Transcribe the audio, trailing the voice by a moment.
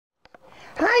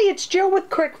Hi, it's Jill with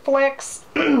Crick Flicks.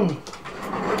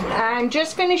 I'm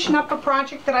just finishing up a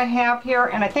project that I have here,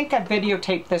 and I think I've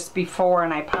videotaped this before,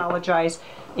 and I apologize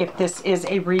if this is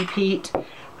a repeat.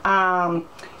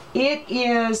 It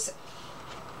is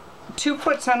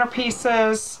 2-foot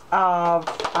centerpieces of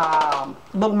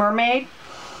Little Mermaid.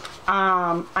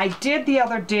 I did the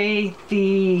other day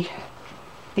the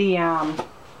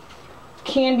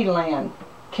Candyland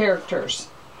characters.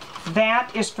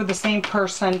 That is for the same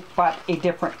person, but a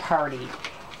different party.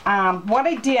 What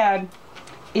I did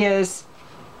is,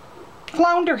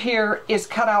 Flounder here is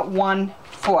cut out 1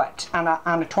 foot on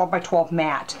a 12 by 12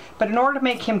 mat. But in order to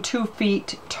make him 2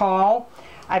 feet tall,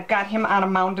 I've got him on a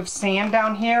mound of sand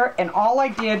down here. And all I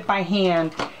did by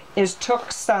hand is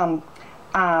took some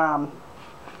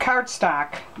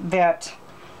cardstock that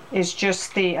is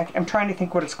just I'm trying to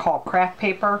think what it's called, craft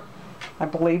paper, I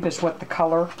believe is what the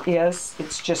color is.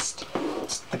 It's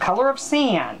the color of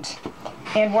sand.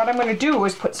 And what I'm going to do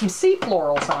is put some sea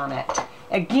florals on it.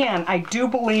 Again, I do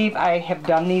believe I have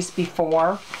done these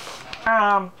before.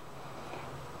 I'm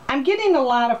getting a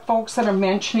lot of folks that are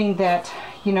mentioning that,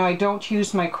 you know, I don't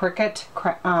use my Cricut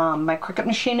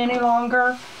machine any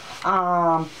longer.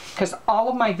 Because all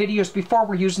of my videos before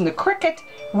were using the Cricut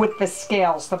with the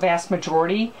scales, the vast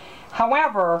majority.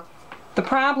 However, the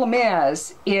problem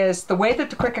is the way that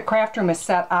the Cricut craft room is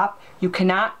set up, you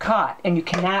cannot cut and you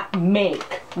cannot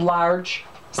make large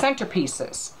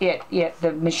centerpieces.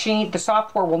 The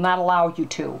software will not allow you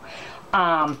to.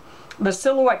 The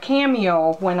Silhouette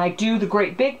Cameo, when I do the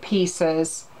great big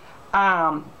pieces,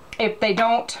 if they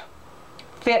don't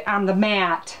fit on the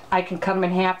mat, I can cut them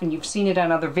in half, and you've seen it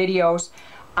on other videos.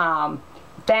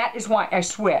 That is why I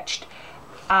switched.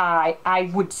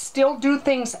 I would still do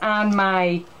things on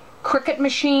my Cricut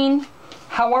machine.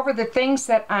 However, the things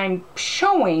that I'm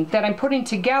showing, that I'm putting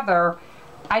together,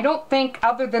 I don't think,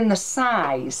 other than the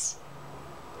size,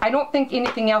 I don't think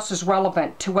anything else is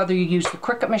relevant to whether you use the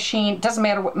Cricut machine. It doesn't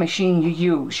matter what machine you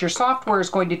use. Your software is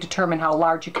going to determine how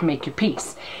large you can make your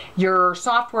piece. Your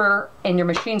software and your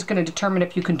machine is going to determine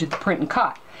if you can do the print and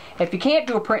cut. If you can't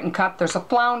do a print and cut, there's a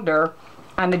Flounder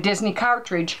on the Disney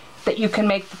cartridge that you can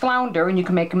make the Flounder, and you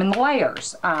can make them in the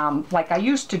layers, like I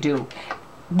used to do.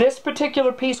 This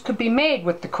particular piece could be made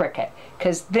with the Cricut,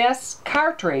 because this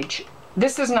cartridge,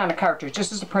 this is not a cartridge,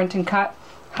 this is a print and cut.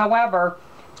 However,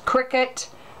 Cricut,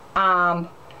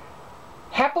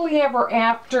 Happily Ever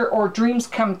After or Dreams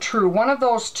Come True, one of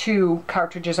those 2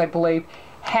 cartridges, I believe,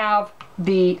 have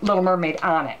the Little Mermaid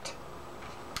on it.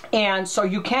 And so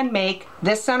you can make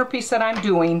this centerpiece that I'm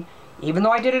doing, even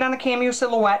though I did it on a Cameo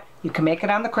Silhouette, you can make it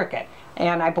on the Cricut.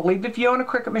 And I believe if you own a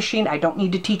Cricut machine, I don't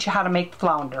need to teach you how to make the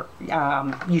Flounder.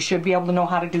 You should be able to know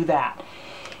how to do that.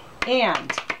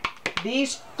 And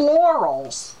these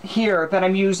florals here that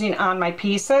I'm using on my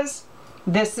pieces,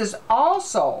 this is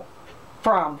also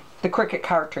from the Cricut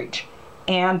cartridge.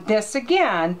 And this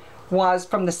again was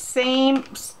from the same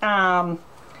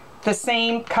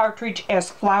cartridge as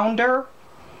Flounder,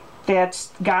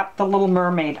 that's got the Little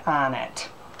Mermaid on it.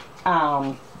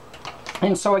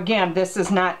 And so again, this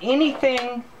is not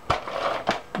anything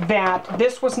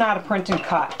this was not a print and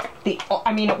cut.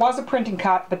 I mean, it was a print and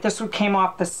cut, but this one came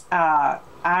off this,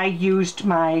 I used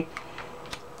my,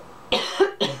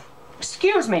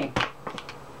 excuse me,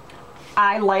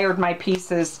 I layered my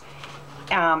pieces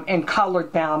and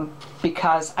colored them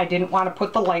because I didn't want to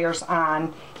put the layers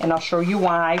on, and I'll show you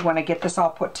why when I get this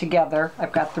all put together.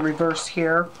 I've got the reverse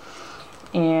here,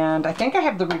 and I think I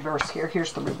have the reverse here.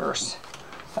 Here's the reverse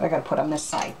that I got to put on this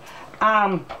side.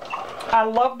 I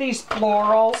love these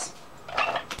florals.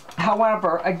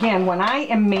 However, again, when I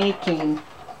am making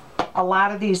a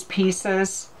lot of these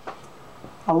pieces,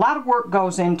 a lot of work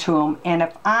goes into them, and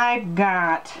if I've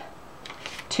got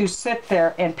to sit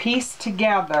there and piece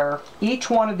together each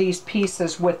one of these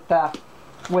pieces with the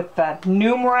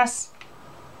numerous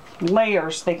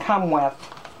layers they come with,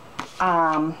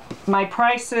 my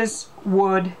prices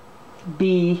would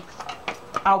be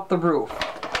out the roof.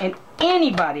 And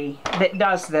anybody that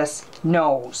does this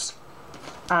knows.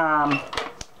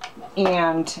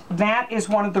 And that is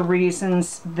one of the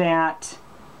reasons that,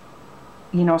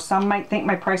 you know, some might think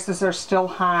my prices are still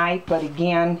high, but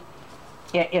again,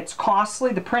 it's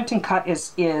costly. The print and cut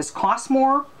costs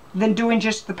more than doing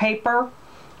just the paper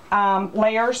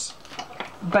layers.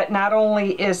 But not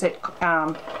only is it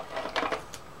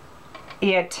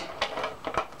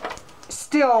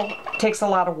still takes a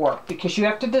lot of work, because you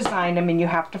have to design them and you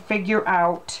have to figure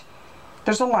out,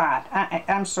 there's a lot.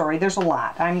 I'm sorry, there's a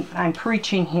lot. I'm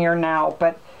preaching here now,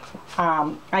 but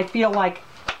I feel like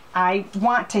I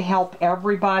want to help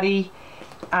everybody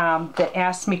that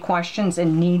asks me questions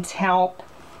and needs help.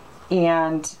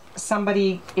 and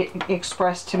somebody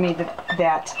expressed to me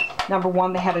that number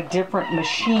one, they had a different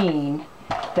machine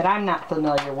that I'm not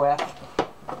familiar with,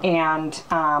 and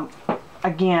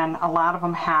again, a lot of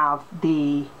them have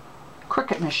the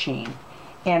Cricut machine,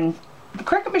 and the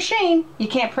Cricut machine, you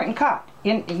can't print and cut.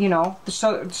 You know,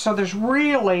 so there's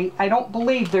really, I don't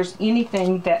believe there's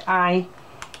anything that I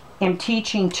am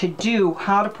teaching to do,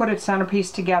 how to put a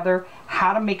centerpiece together,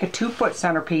 how to make a 2-foot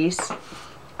centerpiece,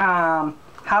 how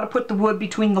to put the wood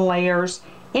between the layers.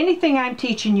 Anything I'm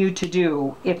teaching you to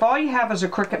do, if all you have is a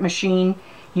Cricut machine,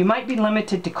 you might be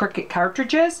limited to Cricut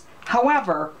cartridges.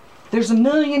 However, there's a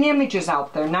million images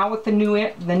out there now with the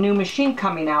new machine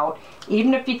coming out.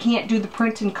 Even if you can't do the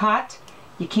print and cut,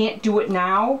 you can't do it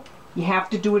now. You have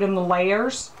to do it in the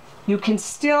layers. You can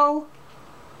still,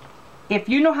 if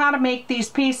you know how to make these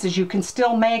pieces, you can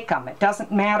still make them. It doesn't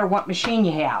matter what machine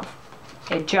you have.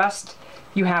 It just,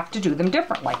 you have to do them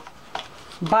differently.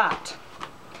 But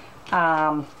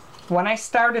when I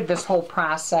started this whole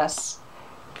process,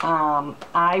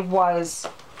 I was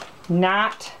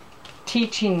not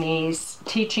teaching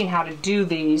how to do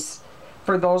these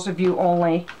for those of you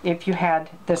only if you had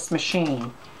this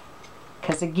machine.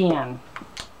 Because again,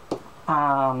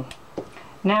 now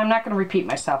I'm not going to repeat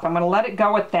myself. I'm going to let it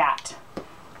go at that.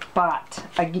 But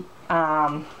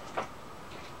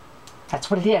that's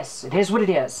what it is. It is what it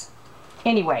is.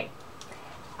 Anyway,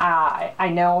 I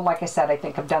know, like I said, I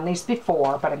think I've done these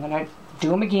before, but I'm going to do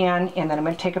them again, and then I'm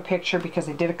going to take a picture because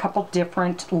I did a couple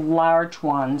different large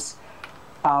ones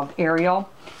of Ariel.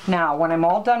 Now, when I'm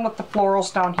all done with the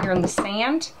florals down here in the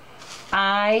sand,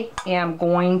 I am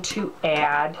going to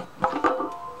add,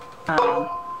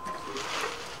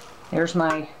 there's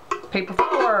my paper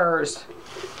flowers,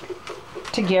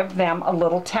 to give them a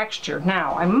little texture.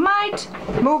 Now, I might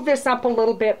move this up a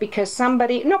little bit because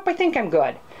somebody, nope, I think I'm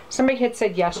good. Somebody had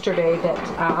said yesterday that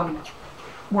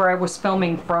where I was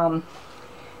filming from,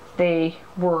 they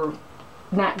were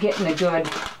not getting a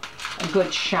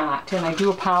good shot, and I do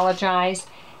apologize.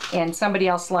 And somebody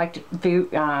else liked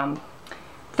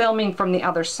filming from the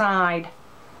other side.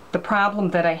 The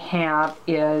problem that I have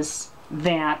is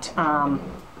that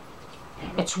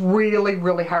it's really,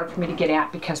 really hard for me to get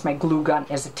at because my glue gun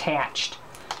is attached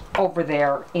over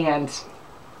there, and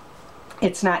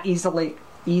it's not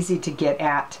easy to get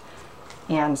at.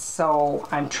 And so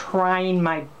I'm trying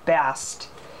my best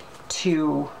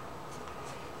to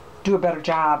do a better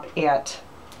job at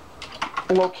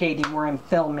locating where I'm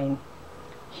filming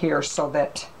here so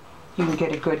that you can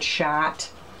get a good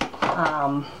shot.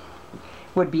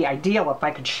 Would be ideal if I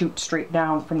could shoot straight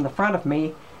down from the front of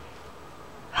me.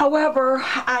 However,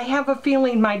 I have a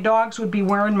feeling my dogs would be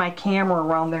wearing my camera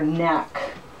around their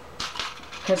neck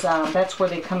because that's where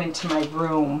they come into my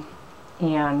room,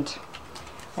 and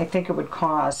I think it would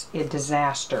cause a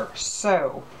disaster.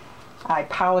 So I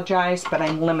apologize, but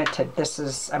I'm limited.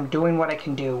 I'm doing what I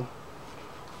can do.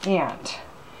 And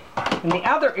the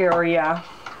other area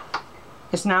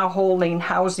is now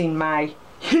housing my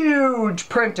huge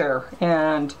printer,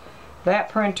 and that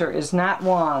printer is not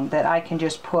one that I can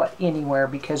just put anywhere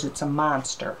because it's a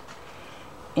monster.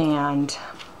 And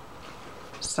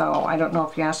so I don't know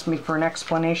if you asked me for an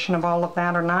explanation of all of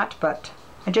that or not, but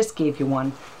I just gave you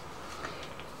one.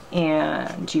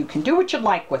 And you can do what you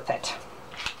like with it.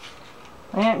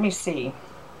 Let me see.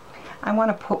 I want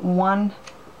to put one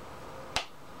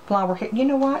flower here. You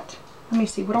know what? Let me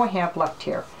see. What do I have left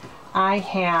here? I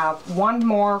have one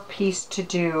more piece to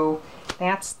do.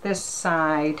 That's this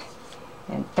side.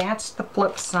 And that's the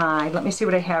flip side. Let me see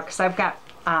what I have, because I've got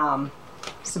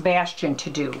Sebastian to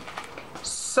do.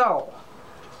 So,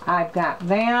 I've got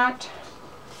that,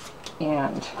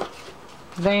 and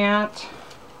that,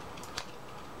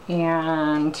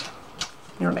 and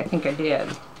you know what I think I did?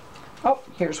 Oh,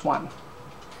 here's one.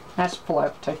 That's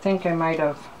flipped. I think I might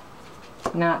have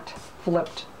not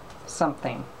flipped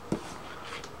something.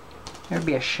 There'd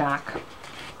be a shock.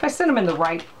 If I set them in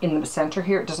the center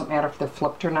here, it doesn't matter if they're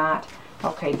flipped or not.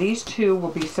 Okay, these two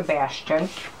will be Sebastian,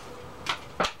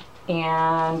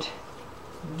 and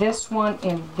this one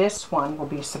and this one will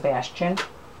be Sebastian.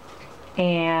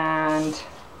 And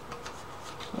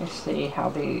let's see how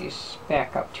these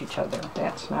back up to each other.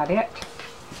 That's not it.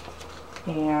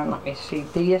 And let me see,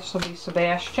 this will be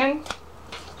Sebastian.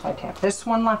 So I'd have this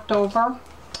one left over,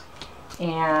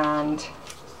 and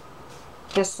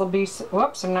this will be,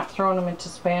 whoops, I'm not throwing them into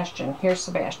Sebastian. Here's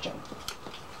Sebastian.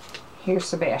 Here's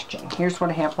Sebastian. Here's what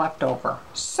I have left over.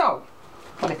 So,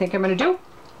 what I think I'm going to do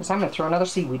is I'm going to throw another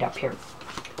seaweed up here.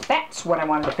 That's what I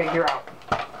wanted to figure out.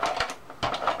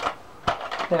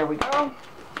 There we go.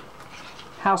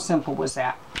 How simple was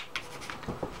that?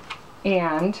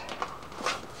 And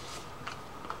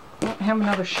don't have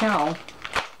another shell.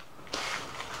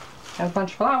 Have a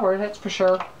bunch of flowers, that's for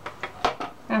sure.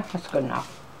 That's good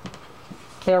enough.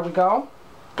 There we go.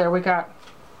 There we got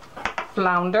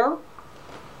flounder.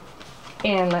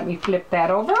 And let me flip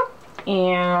that over.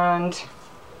 And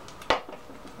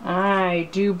I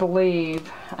do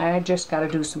believe I just got to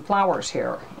do some flowers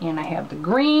here. And I have the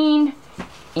green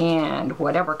and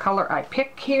whatever color I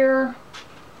pick here.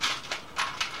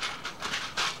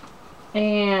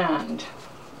 And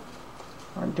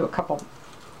I'm going to do a couple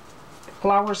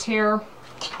flowers here.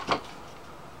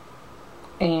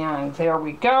 And there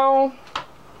we go.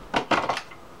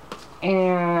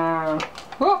 And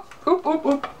whoop, whoop, whoop,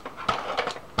 whoop.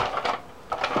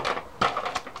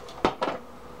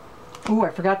 Ooh, I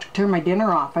forgot to turn my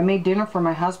dinner off. I made dinner for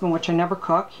my husband, which I never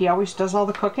cook. He always does all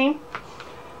the cooking.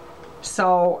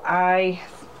 So I,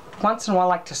 once in a while,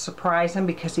 like to surprise him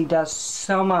because he does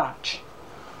so much.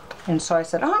 And so I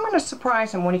said, oh, I'm going to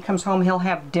surprise him. When he comes home, he'll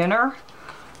have dinner.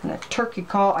 And a turkey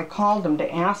call, I called him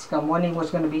to ask him when he was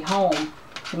going to be home.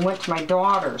 And went to my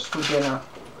daughter's for dinner.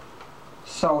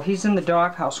 So he's in the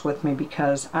doghouse with me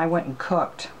because I went and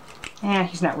cooked.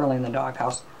 He's not really in the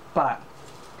doghouse, but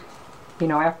you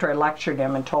know, after I lectured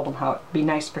him and told him how it'd be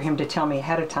nice for him to tell me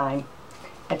ahead of time,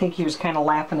 I think he was kind of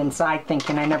laughing inside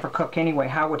thinking I never cook anyway.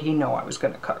 How would he know I was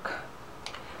going to cook?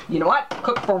 You know what?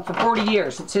 Cooked for him for 40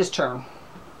 years. It's his turn.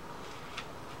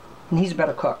 And he's a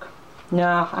better cook.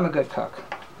 No, I'm a good cook.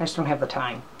 I just don't have the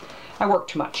time. I work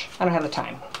too much. I don't have the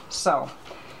time. So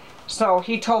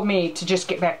he told me to just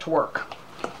get back to work.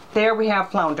 There we have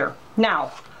flounder.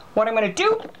 Now, what I'm going to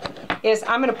do is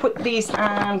I'm going to put these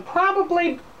on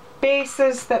probably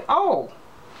bases that, oh,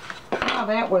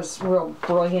 that was real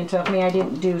brilliant of me. I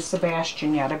didn't do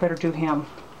Sebastian yet. I better do him.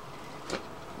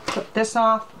 Put this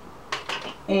off,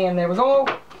 and there we go.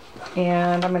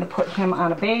 And I'm going to put him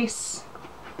on a base,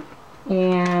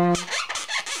 and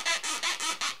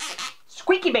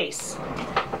squeaky base.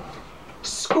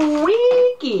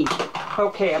 Squeaky.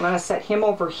 Okay, I'm going to set him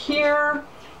over here,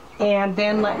 and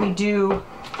then let me do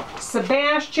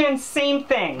Sebastian, same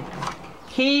thing.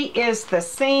 He is the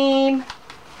same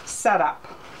setup.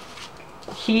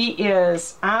 He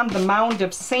is on the mound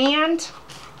of sand,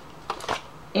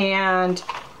 and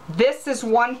this is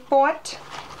 1 foot.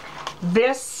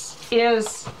 This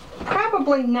is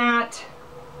probably not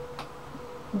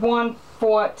 1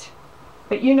 foot,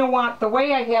 but you know what? The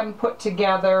way I have him put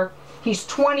together, he's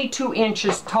 22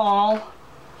 inches tall.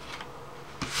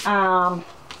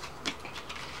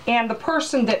 And the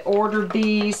person that ordered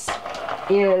these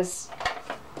is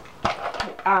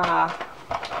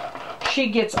she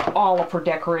gets all of her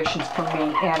decorations from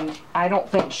me, and I don't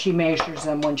think she measures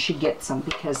them when she gets them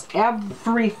because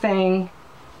everything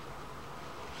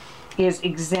is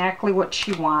exactly what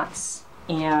she wants,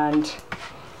 and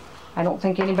I don't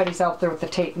think anybody's out there with the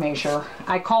tape measure.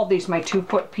 I called these my 2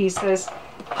 foot pieces.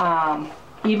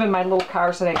 Even my little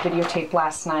cars that I videotaped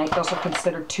last night, those are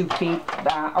considered 2 feet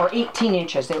or 18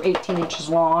 inches. They're 18 inches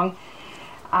long.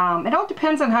 It all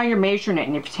depends on how you're measuring it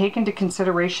and if you take into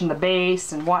consideration the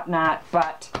base and whatnot,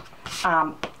 but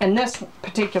in this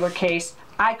particular case,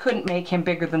 I couldn't make him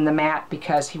bigger than the mat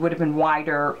because he would have been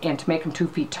wider, and to make him 2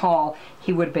 feet tall,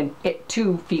 he would have been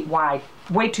 2 feet wide,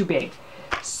 way too big.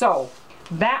 So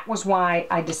that was why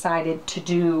I decided to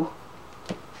do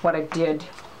what I did.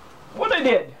 What I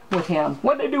did with him.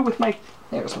 What did I do with my...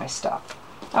 There's my stuff.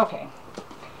 Okay.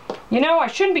 You know, I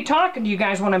shouldn't be talking to you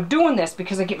guys when I'm doing this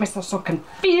because I get myself so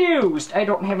confused. I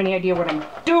don't have any idea what I'm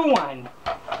doing.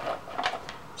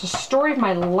 It's a story of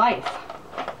my life.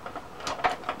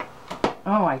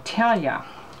 Oh, I tell ya.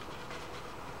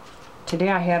 Today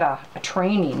I had a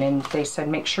training, and they said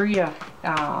make sure you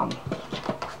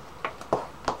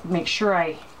make sure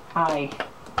I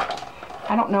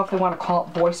don't know if they want to call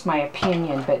it voice my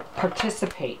opinion, but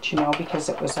participate, you know, because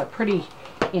it was a pretty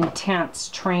intense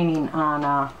training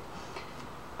on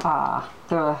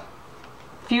the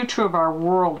future of our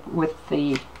world with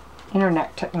the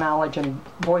internet technology and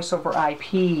voice over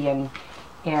IP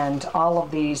and all of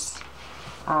these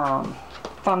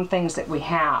fun things that we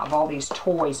have, all these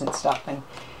toys and stuff. And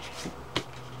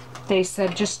they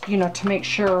said just, you know, to make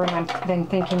sure, and I'm then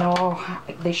thinking, oh,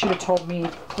 they should have told me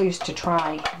please to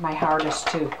try my hardest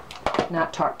to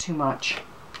not talk too much,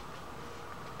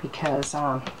 because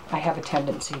I have a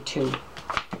tendency to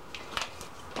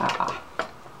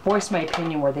voice my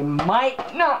opinion where they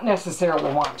might not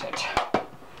necessarily want it.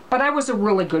 But I was a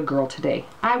really good girl today.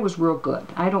 I was real good.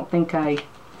 I don't think I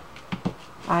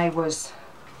was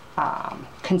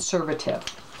conservative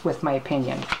with my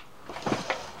opinion.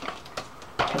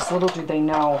 Because little do they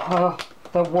know,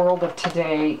 the world of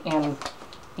today and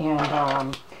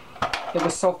it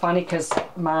was so funny because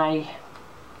I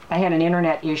had an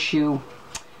internet issue,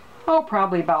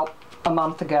 probably about a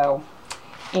month ago,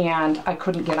 and I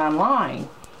couldn't get online.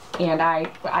 And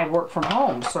I work from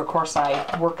home, so of course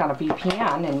I work on a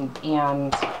VPN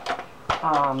and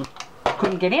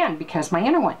couldn't get in because my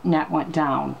internet went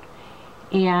down.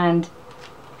 And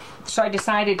so I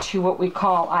decided to what we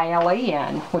call ILA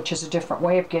in, which is a different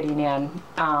way of getting in.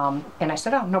 And I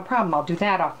said, oh, no problem, I'll do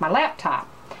that off my laptop,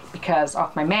 because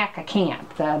off my Mac I can't.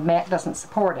 The Mac doesn't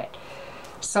support it.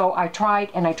 So I tried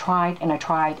and I tried and I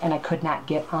tried and I could not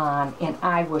get on. And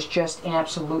I was just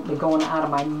absolutely going out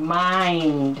of my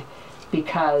mind,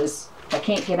 because if I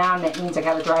can't get on, that means I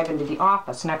got to drive into the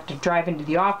office. And I have to drive into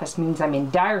the office means I'm in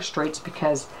dire straits,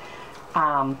 because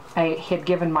I had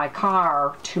given my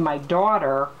car to my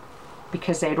daughter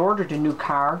because they had ordered a new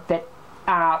car that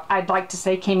I'd like to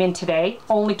say came in today.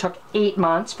 Only took 8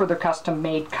 months for their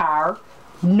custom-made car.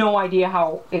 No idea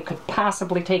how it could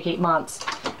possibly take 8 months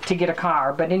to get a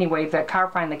car. But anyway, the car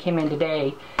finally came in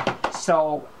today.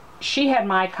 So she had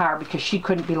my car because she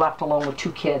couldn't be left alone with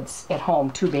 2 kids at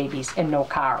home, 2 babies, and no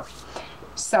car.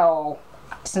 So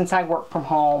since I work from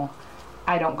home,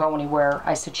 I don't go anywhere,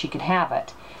 I said she could have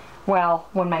it. Well,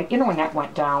 when my internet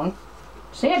went down,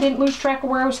 see, I didn't lose track of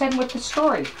where I was heading with the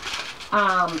story.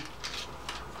 I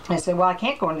said, well, I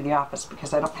can't go into the office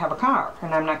because I don't have a car,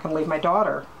 and I'm not going to leave my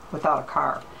daughter without a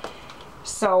car.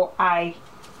 So I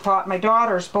thought, my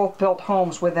daughters both built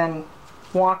homes within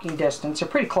walking distance. They're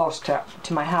pretty close to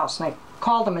my house. And I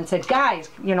called them and said, guys,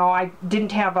 you know, I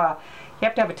didn't have a, you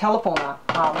have to have a telephone, a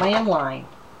landline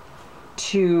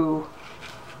to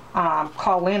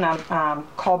call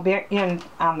back in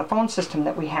on the phone system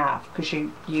that we have, because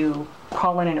you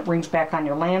call in and it rings back on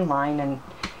your landline. And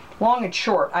long and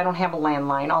short, I don't have a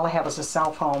landline. All I have is a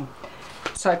cell phone.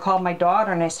 So I called my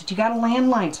daughter and I said, you got a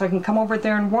landline so I can come over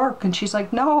there and work? And she's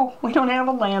like, no, we don't have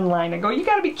a landline. I go, you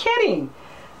got to be kidding.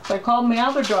 So I called my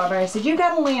other daughter and I said, you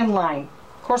got a landline?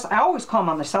 Of course, I always call them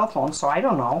on the cell phone, so I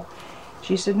don't know.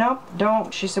 She said, nope,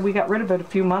 don't. She said, we got rid of it a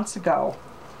few months ago.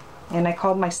 And I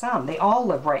called my son. They all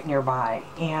live right nearby.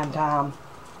 And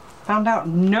found out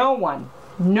no one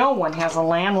has a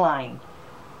landline.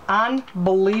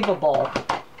 Unbelievable.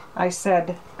 I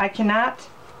said, I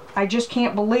just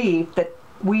can't believe that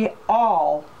we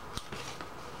all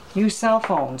use cell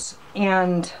phones.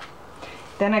 And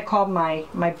then I called my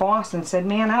boss and said,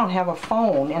 man, I don't have a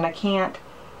phone, and I can't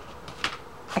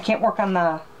work on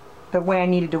the way I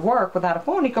needed to work without a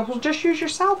phone. He goes, well, just use your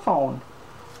cell phone.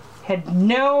 Had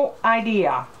no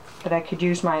idea that I could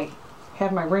use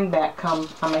have my ringback come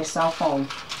on my cell phone.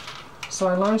 So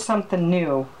I learned something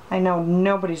new. I know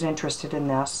nobody's interested in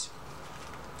this.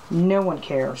 No one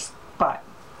cares. But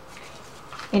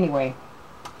anyway,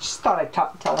 just thought I'd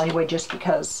tell anyway, just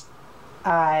because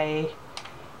I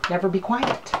never be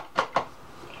quiet.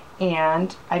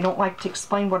 And I don't like to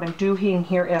explain what I'm doing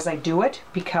here as I do it,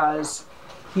 because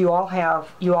you all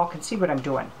can see what I'm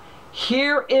doing.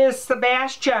 Here is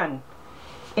Sebastian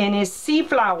and his sea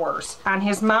flowers on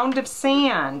his mound of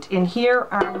sand. And here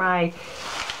are my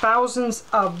thousands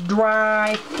of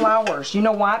dry flowers. You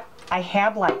know what? I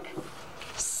had like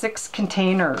 6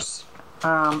 containers.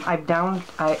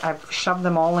 I've shoved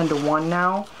them all into one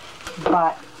now,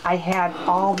 but I had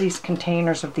all these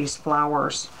containers of these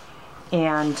flowers,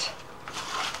 and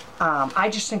I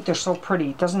just think they're so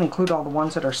pretty. It doesn't include all the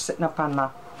ones that are sitting up on the,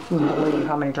 you wouldn't believe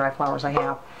how many dry flowers I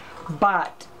have.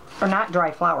 But, or not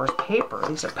dry flowers, paper.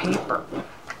 These are paper.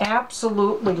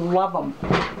 Absolutely love them.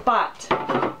 But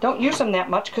don't use them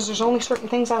that much because there's only certain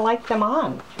things I like them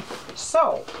on.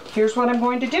 So, here's what I'm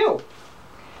going to do.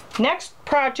 Next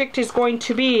project is going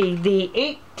to be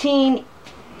the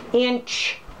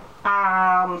 18-inch,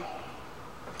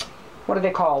 what are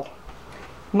they called?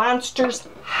 Monsters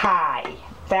High.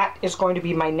 That is going to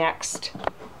be my next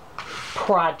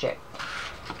project.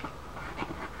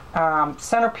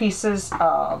 Centerpieces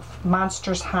of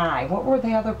Monsters High. What were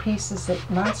the other pieces that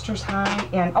Monsters High?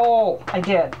 And oh, I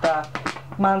did the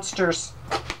Monsters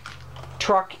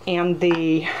truck and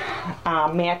the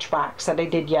Matchbox that I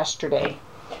did yesterday.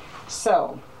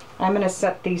 So I'm going to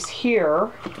set these here,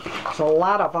 there's a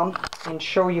lot of them, and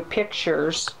show you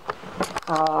pictures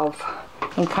of,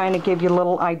 and kind of give you a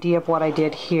little idea of what I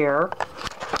did here.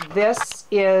 This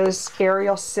is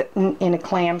Ariel sitting in a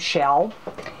clamshell.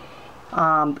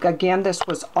 Again, this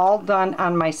was all done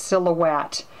on my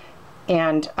silhouette,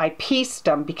 and I pieced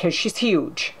them because she's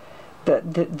huge.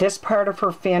 This part of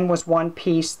her fin was one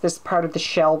piece, this part of the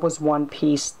shell was one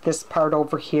piece, this part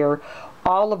over here.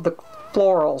 All of the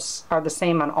florals are the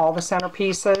same on all the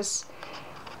centerpieces,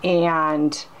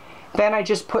 and then I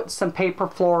just put some paper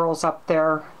florals up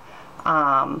there.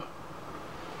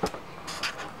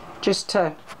 just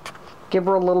to give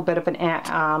her a little bit of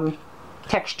an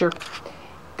texture.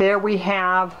 There we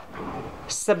have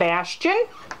Sebastian.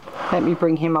 Let me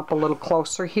bring him up a little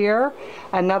closer here.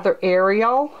 Another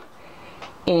Ariel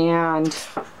and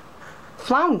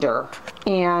Flounder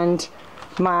and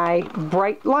my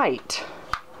bright light.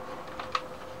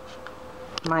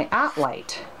 My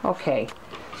light. Okay,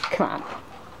 come on.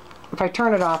 If I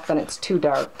turn it off, then it's too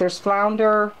dark. There's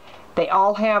Flounder. They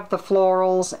all have the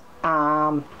florals,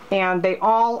 and they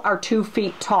all are 2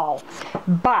 feet tall.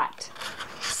 But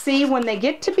see, when they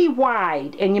get to be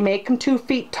wide and you make them 2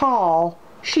 feet tall,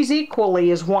 she's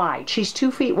equally as wide. She's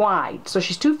 2 feet wide. So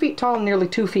she's 2 feet tall and nearly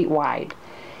 2 feet wide.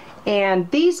 And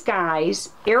these guys,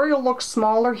 Ariel looks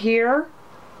smaller here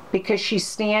because she's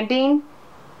standing,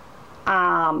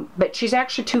 but she's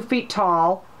actually 2 feet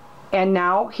tall, and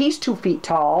now he's 2 feet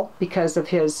tall because of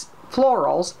his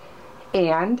florals,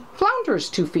 and Flounder's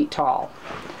 2 feet tall.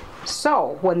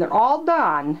 So when they're all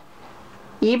done,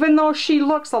 even though she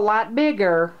looks a lot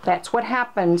bigger, that's what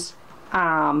happens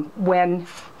when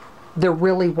they're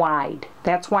really wide.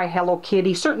 That's why Hello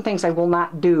Kitty, certain things I will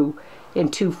not do in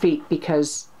 2 feet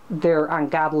because they're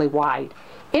ungodly wide.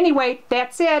 Anyway,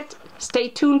 that's it. Stay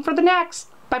tuned for the next.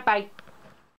 Bye-bye.